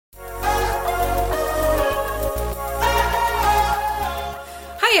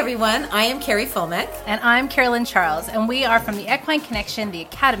Hi, everyone. I am Carrie Fulmick. And I'm Carolyn Charles, and we are from the Equine Connection, the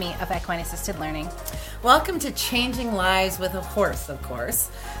Academy of Equine Assisted Learning. Welcome to Changing Lives with a Horse, of course.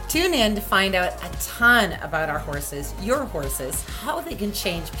 Tune in to find out a ton about our horses, your horses, how they can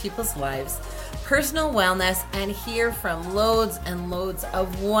change people's lives, personal wellness, and hear from loads and loads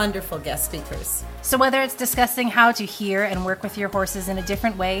of wonderful guest speakers. So whether it's discussing how to hear and work with your horses in a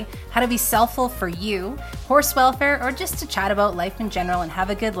different way, how to be selfful for you, horse welfare, or just to chat about life in general and have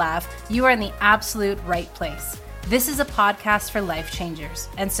a good laugh, you are in the absolute right place. This is a podcast for life changers.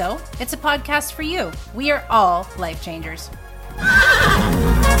 And so, it's a podcast for you. We are all life changers.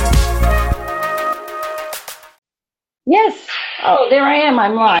 Yes. Oh, there I am.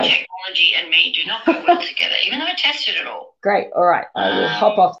 I'm live. Technology and me do not go well together, even though I tested it all. Great. All right. I will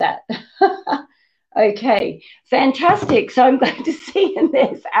hop off that. Okay. Fantastic. So I'm glad to see you.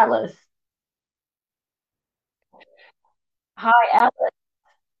 There's Alice. Hi, Alice.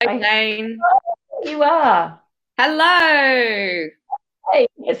 Hi, Jane. There you are. Hello. Hey,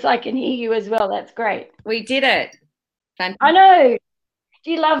 yes, I can hear you as well. That's great. We did it. Fantastic. I know.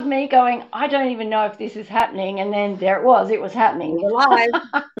 Do you love me going, I don't even know if this is happening? And then there it was happening. We're live.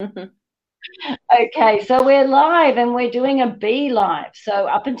 Okay, so we're live and we're doing a B live. So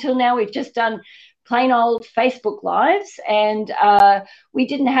up until now, we've just done plain old Facebook lives, and we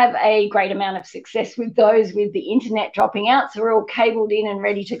didn't have a great amount of success with those with the internet dropping out. So we're all cabled in and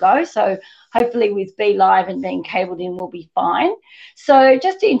ready to go. So hopefully with B Live and being cabled in, we'll be fine. So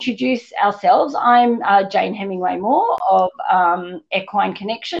just to introduce ourselves, I'm Jane Hemingway Moore of Equine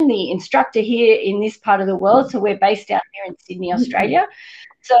Connection, the instructor here in this part of the world. So we're based out here in Sydney, Australia.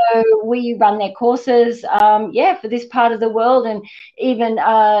 So we run their courses, for this part of the world, and even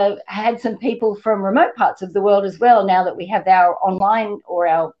had some people from remote parts of the world as well now that we have our online or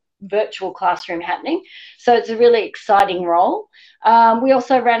our virtual classroom happening. So it's a really exciting role. We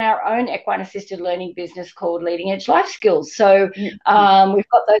also run our own equine assisted learning business called Leading Edge Life Skills. So we've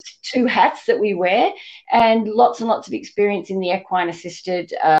got those two hats that we wear and lots of experience in the equine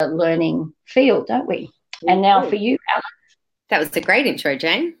assisted learning field, don't we? And now for you, Alice. That was a great intro,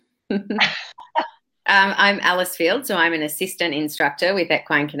 Jane. I'm Alice Field, so I'm an assistant instructor with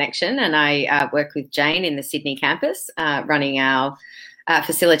Equine Connection, and I work with Jane in the Sydney campus, running our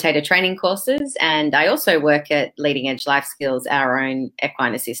facilitator training courses, and I also work at Leading Edge Life Skills, our own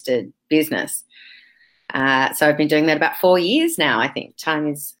equine assisted business. So I've been doing that about 4 years now. I think time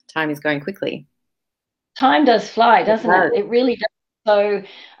is going quickly. Time does fly, doesn't it? It really does. So,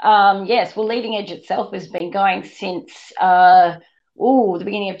 yes, well, Leading Edge itself has been going since the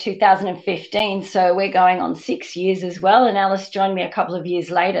beginning of 2015. So we're going on 6 years as well. And Alice joined me a couple of years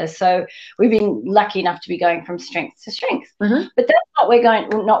later. So we've been lucky enough to be going from strength to strength. Mm-hmm. But that's not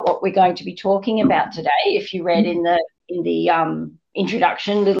what we're going to be talking about today. If you read in the little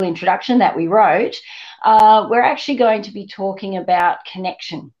introduction that we wrote, we're actually going to be talking about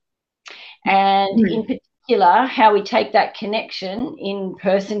connection, and in particular, how we take that connection,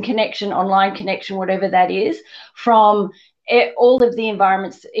 in-person connection, online connection, whatever that is, from all of the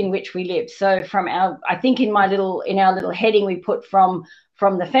environments in which we live. So from I think in our little heading, we put from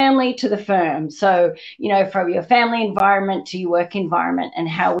the family to the firm. So, from your family environment to your work environment and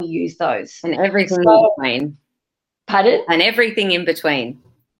how we use those. And everything in between. Pardon? And everything in between.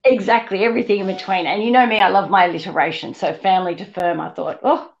 Exactly, everything in between. And you know me, I love my alliteration. So family to firm, I thought,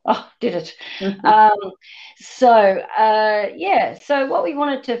 did it. So what we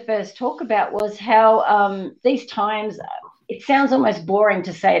wanted to first talk about was how these times, it sounds almost boring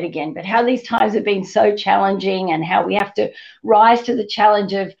to say it again, but how these times have been so challenging and how we have to rise to the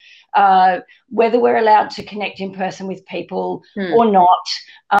challenge of whether we're allowed to connect in person with people or not.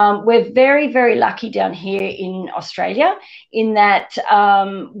 We're very, very lucky down here in Australia in that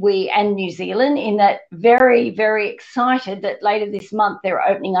and New Zealand, in that very, very excited that later this month they're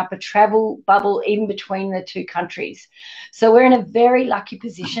opening up a travel bubble in between the two countries. So we're in a very lucky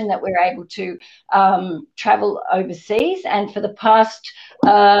position that we're able to travel overseas. And for the past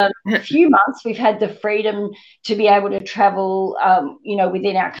few months, we've had the freedom to be able to travel,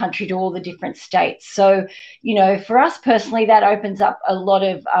 within our country to all the different states. So, for us personally, that opens up a lot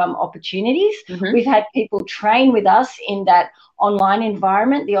of opportunities. Mm-hmm. We've had people train with us in that online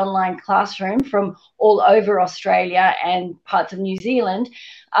environment, the online classroom, from all over Australia and parts of New Zealand.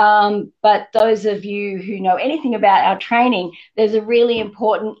 But those of you who know anything about our training, there's a really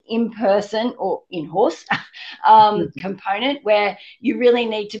important in-person or in-horse component where you really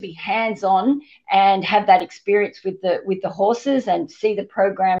need to be hands-on and have that experience with the horses and see the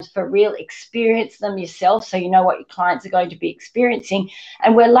programs for real, experience them yourself so you know what your clients are going to be experiencing.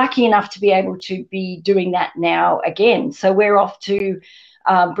 And we're lucky enough to be able to be doing that now again. So we're off to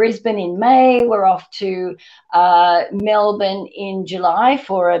Brisbane in May. We're off to Melbourne in July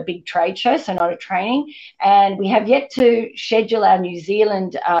for a big trade show, so not a training. And we have yet to schedule our New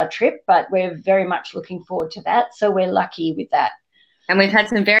Zealand trip, but we're very much looking forward to that. So we're lucky with that. And we've had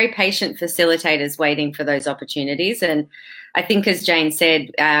some very patient facilitators waiting for those opportunities. And I think, as Jane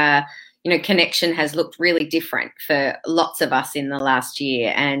said, connection has looked really different for lots of us in the last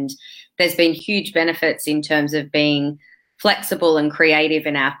year. And there's been huge benefits in terms of being flexible and creative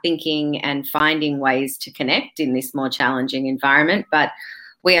in our thinking and finding ways to connect in this more challenging environment. But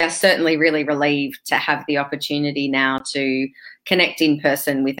we are certainly really relieved to have the opportunity now to connect in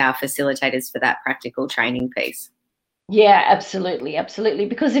person with our facilitators for that practical training piece. Yeah, absolutely, absolutely,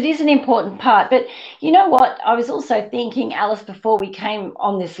 because it is an important part. But you know what? I was also thinking, Alice, before we came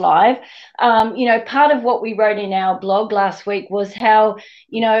on this live, part of what we wrote in our blog last week was how,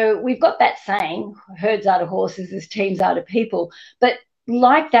 we've got that saying, herds are to horses as teams are to people. But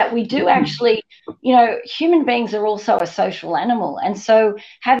like that, we do actually, human beings are also a social animal. And so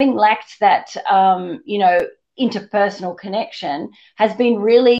having lacked that, interpersonal connection has been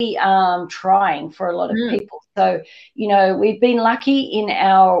really trying for a lot of people. So, we've been lucky in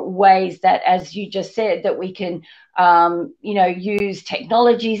our ways that, as you just said, that we can, use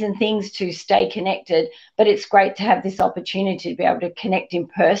technologies and things to stay connected. But it's great to have this opportunity to be able to connect in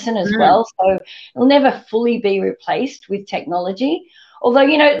person as well. So it'll never fully be replaced with technology. Although,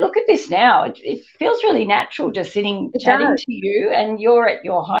 look at this now. It feels really natural just chatting to you, and you're at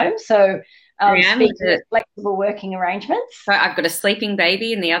your home. So speaking of flexible working arrangements. So I've got a sleeping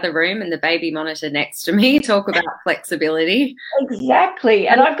baby in the other room and the baby monitor next to me. Talk about flexibility. Exactly.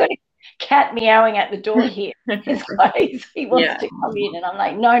 And I've got a cat meowing at the door here. He wants to come in, and I'm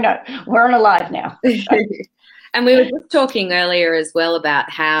like, no, we're on a live now. And we were just talking earlier as well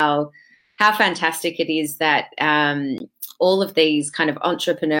about how fantastic it is that all of these kind of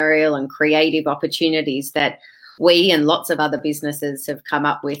entrepreneurial and creative opportunities that we and lots of other businesses have come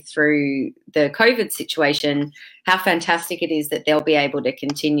up with through the COVID situation, how fantastic it is that they'll be able to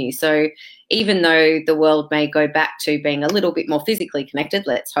continue. So even though the world may go back to being a little bit more physically connected,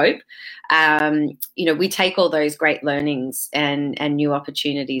 let's hope, we take all those great learnings and new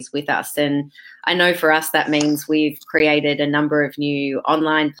opportunities with us. And I know for us that means we've created a number of new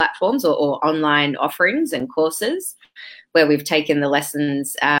online platforms or online offerings and courses where we've taken the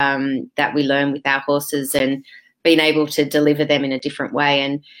lessons that we learn with our horses and been able to deliver them in a different way.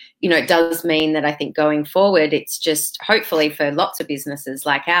 And, it does mean that I think going forward, it's just hopefully for lots of businesses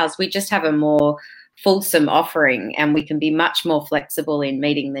like ours, we just have a more fulsome offering and we can be much more flexible in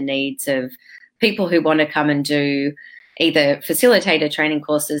meeting the needs of people who want to come and do either facilitator training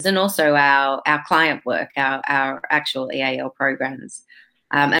courses and also our client work, our actual EAL programs.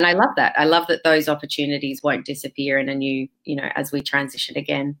 And I love that. I love that those opportunities won't disappear in a new, as we transition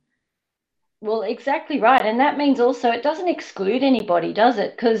again. Well, exactly right. And that means also it doesn't exclude anybody, does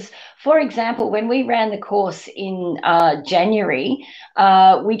it? Because, for example, when we ran the course in January,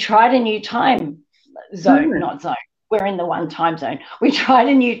 we tried a new time zone, not zone. We're in the one time zone. We tried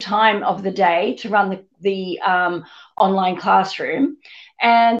a new time of the day to run the online classroom.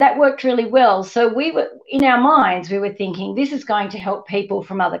 And that worked really well. So we were, in our minds, we were thinking this is going to help people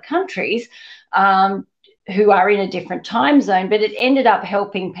from other countries who are in a different time zone, but it ended up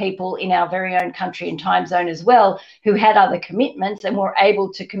helping people in our very own country and time zone as well, who had other commitments and were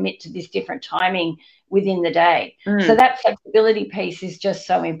able to commit to this different timing within the day. So that flexibility piece is just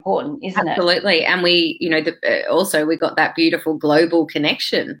so important, isn't it? Absolutely. And we, also we got that beautiful global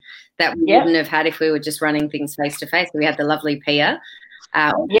connection that we wouldn't have had if we were just running things face to face. We had the lovely Pia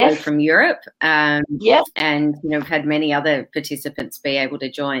from Europe. And, we've had many other participants be able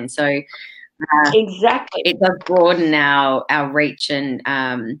to join. So exactly, it does broaden our reach and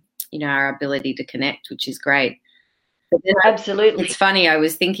our ability to connect, which is great. But then absolutely, it's funny. I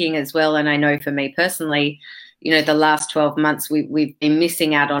was thinking as well, and I know for me personally, the last 12 months we've been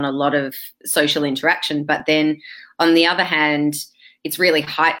missing out on a lot of social interaction. But then on the other hand, it's really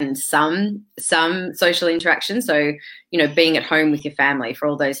heightened some social interaction. So being at home with your family, for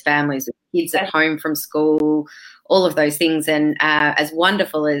all those families with kids at home from school, all of those things. And as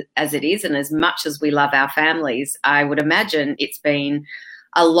wonderful as it is, and as much as we love our families, I would imagine it's been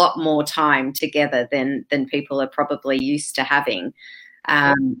a lot more time together than people are probably used to having.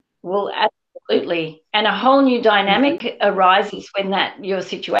 Well, absolutely. And a whole new dynamic arises when your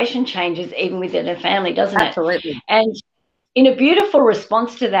situation changes, even within a family, doesn't it? Absolutely. And in a beautiful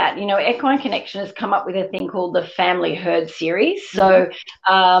response to that, Equine Connection has come up with a thing called the Family Herd Series. So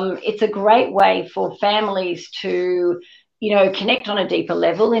it's a great way for families to connect on a deeper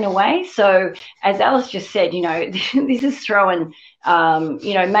level in a way. So as Alice just said, this is throwing,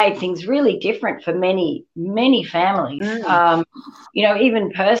 made things really different for many, many families.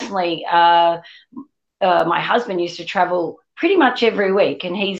 Even personally, my husband used to travel pretty much every week,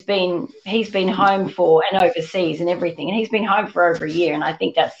 and he's been home and overseas and everything, and he's been home for over a year, and I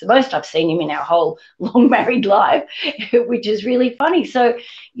think that's the most I've seen him in our whole long married life, which is really funny. So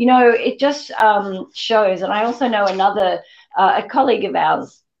it just shows. And I also know another a colleague of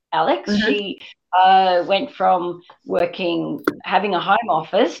ours, Alex. She went from having a home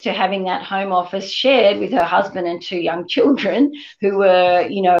office to having that home office shared with her husband and 2 young children who were,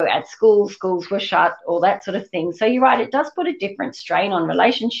 at schools were shut, all that sort of thing. So you're right, it does put a different strain on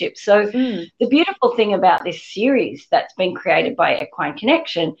relationships. So the beautiful thing about this series that's been created by Equine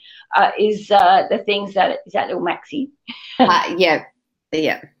Connection is the things that, is that little Maxie? Yeah.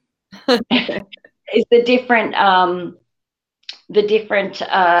 Is the different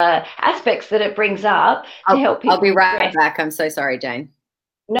aspects that it brings up to help people. I'll be right back. I'm so sorry, Jane.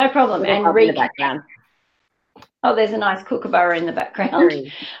 No problem. And in the background. Oh, there's a nice kookaburra in the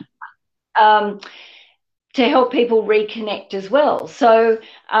background. To help people reconnect as well. So,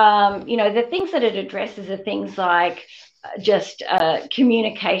 the things that it addresses are things like just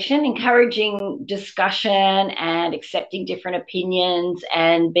communication, encouraging discussion and accepting different opinions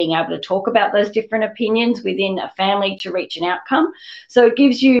and being able to talk about those different opinions within a family to reach an outcome. So it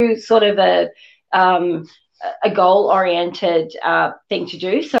gives you sort of a goal-oriented thing to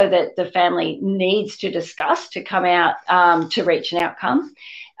do, so that the family needs to discuss to come out to reach an outcome.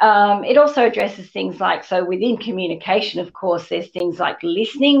 It also addresses things like, so within communication, of course, there's things like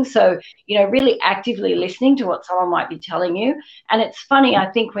listening. So, really actively listening to what someone might be telling you. And it's funny, I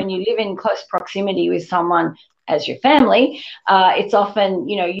think when you live in close proximity with someone as your family, it's often,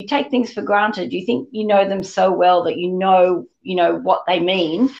 you take things for granted. You think you know them so well that you know what they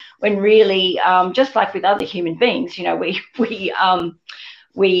mean, when really, just like with other human beings,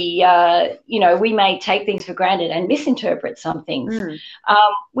 we may take things for granted and misinterpret some things.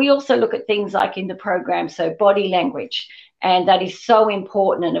 We also look at things like in the program, so body language, and that is so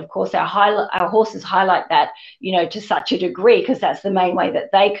important. And of course, our horses highlight that, to such a degree, because that's the main way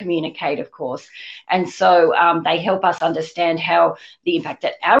that they communicate, of course. And so they help us understand how the impact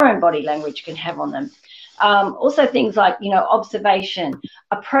that our own body language can have on them. Also things like, observation,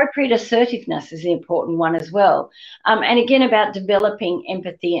 appropriate assertiveness is an important one as well. And again, about developing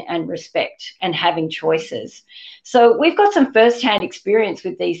empathy and respect and having choices. So we've got some firsthand experience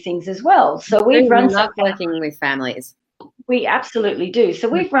with these things as well. So we've love working with families. We absolutely do. So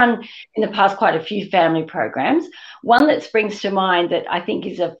we've run in the past quite a few family programs. One that springs to mind that I think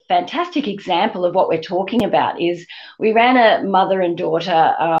is a fantastic example of what we're talking about is we ran a mother and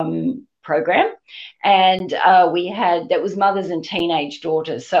daughter program, and that was mothers and teenage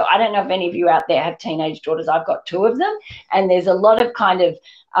daughters. So I don't know if any of you out there have teenage daughters. I've got 2 of them, and there's a lot of kind of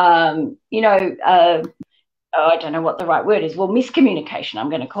I don't know what the right word is. Well, miscommunication, I'm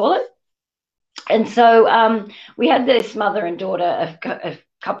going to call it. And so we had this mother and daughter, a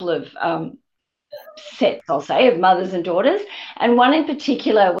couple of sets, I'll say, of mothers and daughters, and one in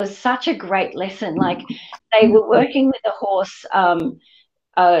particular was such a great lesson. Like, they were working with a horse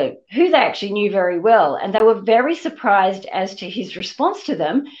who they actually knew very well, and they were very surprised as to his response to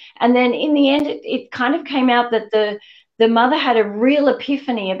them. And then in the end, it kind of came out that the mother had a real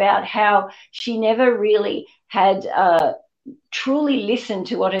epiphany about how she never really had truly listened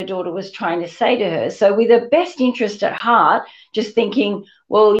to what her daughter was trying to say to her. So with her best interest at heart, just thinking,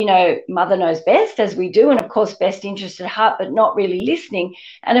 well, mother knows best, as we do, and of course best interest at heart, but not really listening.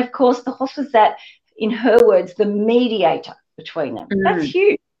 And of course the horse was that, in her words, the mediator between them. That's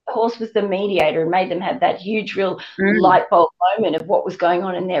huge. The horse was the mediator and made them have that huge, real light bulb moment of what was going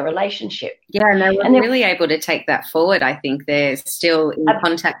on in their relationship. Yeah, and they were really able to take that forward. I think they're still in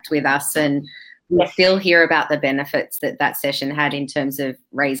contact with us, and we still hear about the benefits that session had in terms of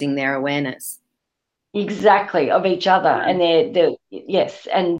raising their awareness. Exactly, of each other and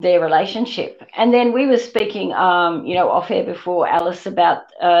their relationship. And then we were speaking, off air before, Alice, about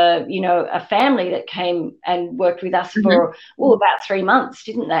a family that came and worked with us for about 3 months,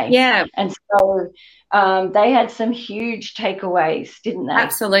 didn't they? Yeah. And so they had some huge takeaways, didn't they?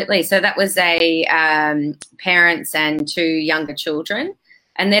 Absolutely. So that was a parents and 2 younger children.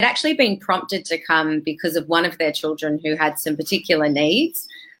 And they'd actually been prompted to come because of one of their children who had some particular needs.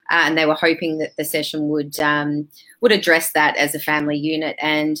 And they were hoping that the session would address that as a family unit.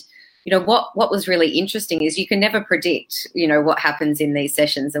 And, what was really interesting is you can never predict, what happens in these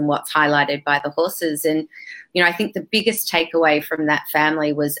sessions and what's highlighted by the horses. And, I think the biggest takeaway from that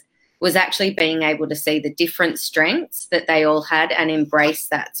family was was actually being able to see the different strengths that they all had and embrace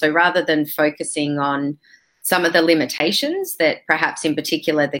that. So rather than focusing on some of the limitations that perhaps in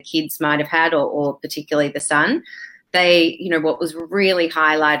particular the kids might have had, or particularly the son, they, what was really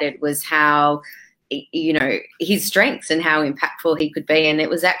highlighted was how, his strengths and how impactful he could be. And it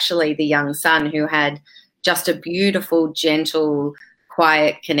was actually the young son who had just a beautiful, gentle,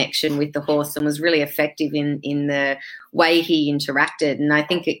 quiet connection with the horse and was really effective in the way he interacted. And I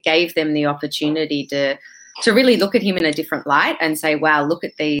think it gave them the opportunity to really look at him in a different light and say, wow, look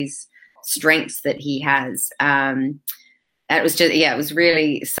at these strengths that he has. It was just, it was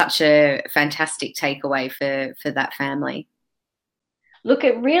really such a fantastic takeaway for that family. Look,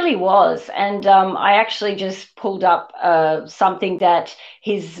 it really was. And I actually just pulled up something that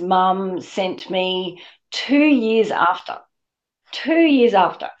his mum sent me 2 years after. 2 years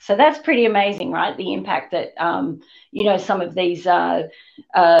after. So that's pretty amazing, right? The impact that, some of these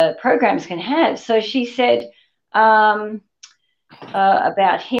programs can have. So she said about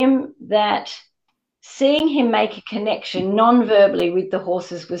him that seeing him make a connection non-verbally with the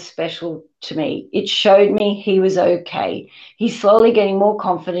horses was special to me. It showed me he was okay. He's slowly getting more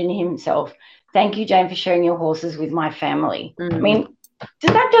confident in himself. Thank you, Jane, for sharing your horses with my family. I mean,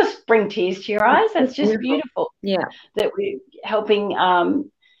 does that just bring tears to your eyes? That's just beautiful. Yeah. That we're helping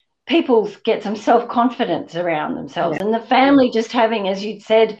people get some self-confidence around themselves. Yeah. And the family just having, as you'd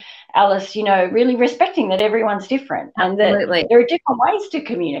said, Alice, really respecting that everyone's different. Absolutely. And that there are different ways to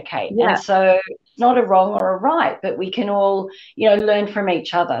communicate. Yeah. And so it's not a wrong or a right, but we can all, learn from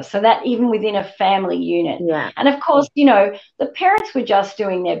each other. So that even within a family unit. Yeah. And of course, the parents were just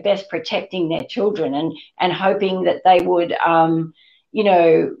doing their best protecting their children and hoping that they would,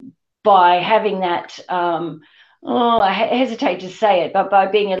 by having that, I hesitate to say it, but by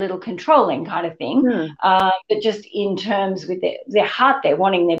being a little controlling kind of thing, but just in terms with their heart, they're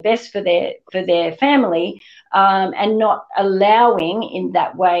wanting their best for their family, and not allowing in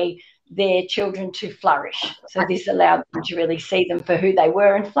that way their children to flourish. So this allowed them to really see them for who they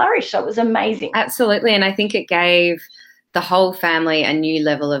were and flourish. So it was amazing. Absolutely. And I think it gave the whole family a new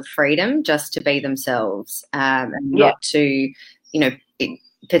level of freedom just to be themselves, and not to,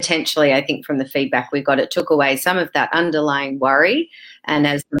 potentially, I think from the feedback we got, it took away some of that underlying worry. And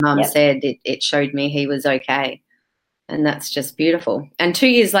as the mum said, it showed me he was okay. And that's just beautiful. And 2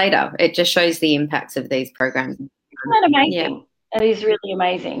 years later, it just shows the impacts of these programs. Isn't that amazing? Yeah. It is really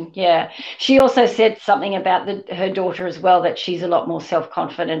amazing. Yeah. She also said something about her daughter as well, that she's a lot more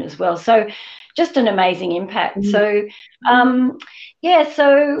self-confident as well. So just an amazing impact. So,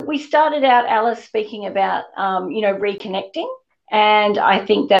 so we started out, Alice, speaking about, reconnecting. And I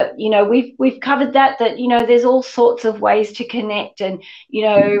think that, we've covered that there's all sorts of ways to connect, and,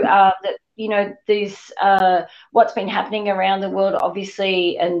 that, these, what's been happening around the world,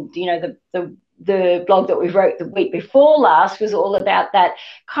 obviously, and, the blog that we wrote the week before last was all about that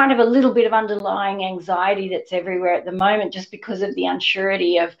kind of a little bit of underlying anxiety that's everywhere at the moment, just because of the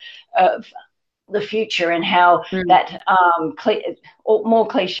unsurety of the future, and how that more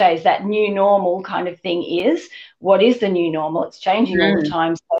cliches, that new normal kind of thing is. What is the new normal? It's changing all the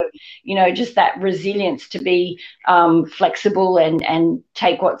time. So, just that resilience to be flexible and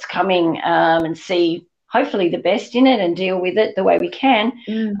take what's coming, and see hopefully the best in it and deal with it the way we can,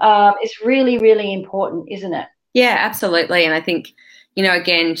 is really, really important, isn't it? Yeah, absolutely. And I think,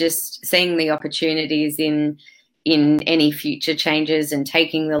 again, just seeing the opportunities in any future changes and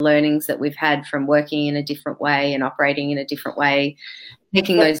taking the learnings that we've had from working in a different way and operating in a different way,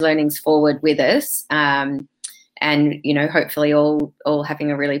 taking those learnings forward with us, and, hopefully all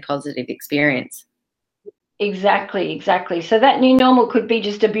having a really positive experience. Exactly. So that new normal could be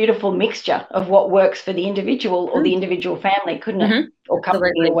just a beautiful mixture of what works for the individual or the individual family, couldn't it? Or company.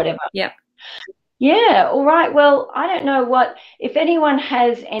 Absolutely. Or whatever. Yeah. Yeah, all right. Well, I don't know if anyone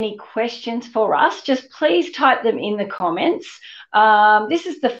has any questions for us, just please type them in the comments. This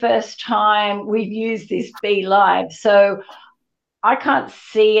is the first time we've used this Be Live, so I can't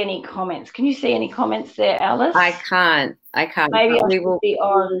see any comments. Can you see any comments there, Alice? I can't. Maybe I will be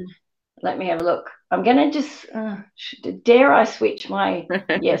on. Let me have a look. I'm going to just, dare I switch my,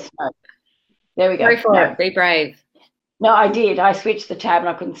 yes, no. There we go. Go for it. Be brave. No, I did. I switched the tab and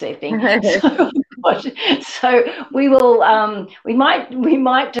I couldn't see a thing. So we will, we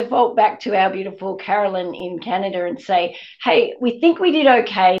might default back to our beautiful Carolyn in Canada and say, hey, we think we did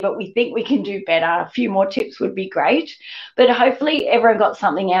okay, but we think we can do better. A few more tips would be great. But hopefully everyone got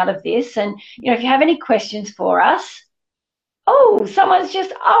something out of this. And, if you have any questions for us, someone's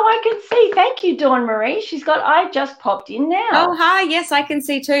just, I can see. Thank you, Dawn Marie. I just popped in now. Oh, hi. Yes, I can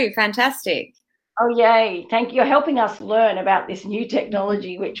see too. Fantastic. Oh, yay. Thank you. You're helping us learn about this new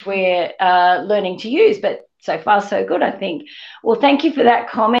technology, which we're learning to use, but so far so good, I think. Well, thank you for that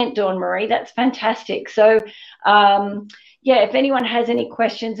comment, Dawn Marie. That's fantastic. So, if anyone has any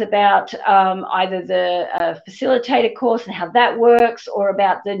questions about either the facilitator course and how that works, or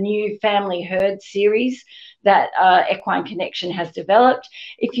about the new Family Herd series that Equine Connection has developed,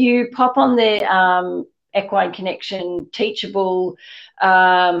 if you pop on the Equine Connection Teachable,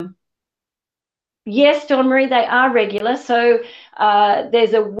 yes, Dawn Marie, they are regular. So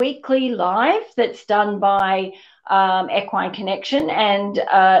there's a weekly live that's done by Equine Connection and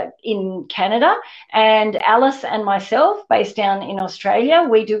in Canada, and Alice and myself, based down in Australia,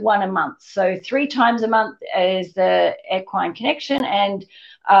 we do one a month. So 3 times a month is the Equine Connection, and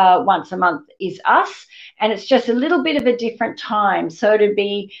once a month is us, and it's just a little bit of a different time. So it'd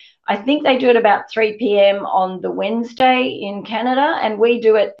be, I think they do it about 3 p.m. on the Wednesday in Canada, and we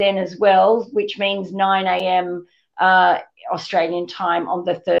do it then as well, which means 9 a.m. Australian time on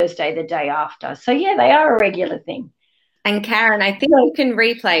the Thursday, the day after. So, yeah, they are a regular thing. And Karen, I think you can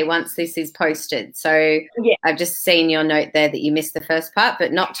replay once this is posted. So yeah. I've just seen your note there that you missed the first part,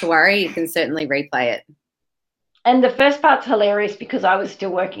 but not to worry, you can certainly replay it. And the first part's hilarious because I was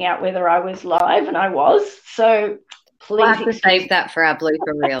still working out whether I was live, and I was. So please. We'll have to save that for our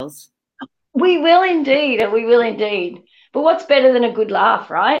blooper reels. We will indeed. We will indeed. But what's better than a good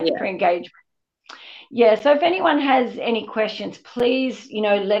laugh, right? Yeah. For engagement. Yeah. So if anyone has any questions, please,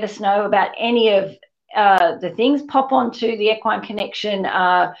 let us know about any of the things. Pop onto the Equine Connection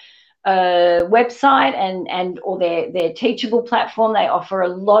website and or their Teachable platform. They offer a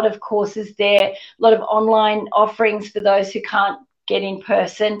lot of courses there, a lot of online offerings for those who can't get in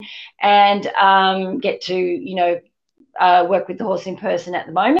person and get to, work with the horse in person at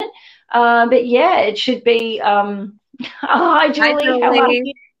the moment. But yeah, it should be. Hi, Julie. How are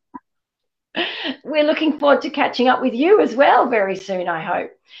you? We're looking forward to catching up with you as well very soon, I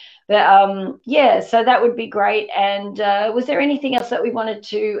hope. But so that would be great. And was there anything else that we wanted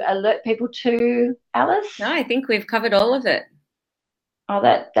to alert people to, Alice? No, I think we've covered all of it. Oh,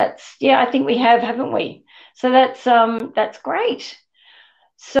 that's I think we have, haven't we? So that's great.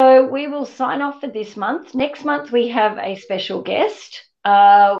 So we will sign off for this month. Next month we have a special guest.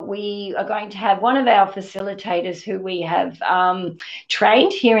 We are going to have one of our facilitators who we have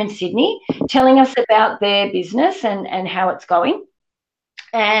trained here in Sydney telling us about their business and how it's going,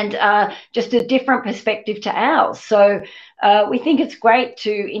 and just a different perspective to ours. So we think it's great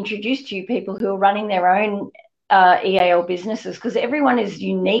to introduce to you people who are running their own EAL businesses, because everyone is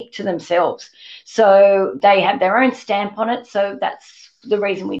unique to themselves. So they have their own stamp on it. So that's the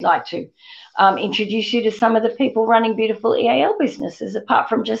reason we'd like to introduce you to some of the people running beautiful EAL businesses, apart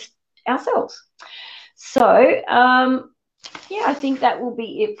from just ourselves. So, I think that will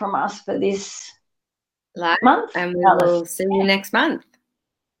be it from us for this month. And we'll see you next month.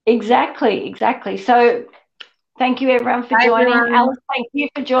 Exactly. So thank you, everyone, for joining. Everyone. Alice, thank you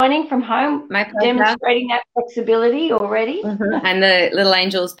for joining from home. My pleasure. Demonstrating that flexibility already. Mm-hmm. And the little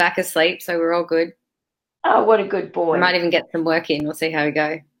angel's back asleep, so we're all good. Oh, what a good boy. I might even get some work in. We'll see how we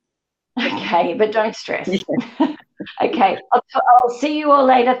go. Okay, but don't stress. Yeah. Okay, I'll see you all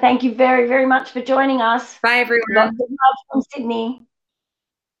later. Thank you very, very much for joining us. Bye, everyone. Lots of love from Sydney.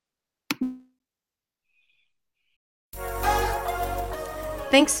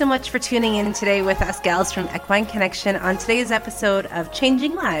 Thanks so much for tuning in today with us gals from Equine Connection on today's episode of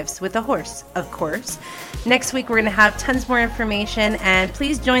Changing Lives with a Horse, of course. Next week, we're going to have tons more information, and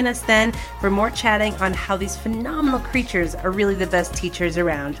please join us then for more chatting on how these phenomenal creatures are really the best teachers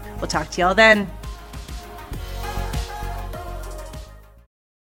around. We'll talk to y'all then.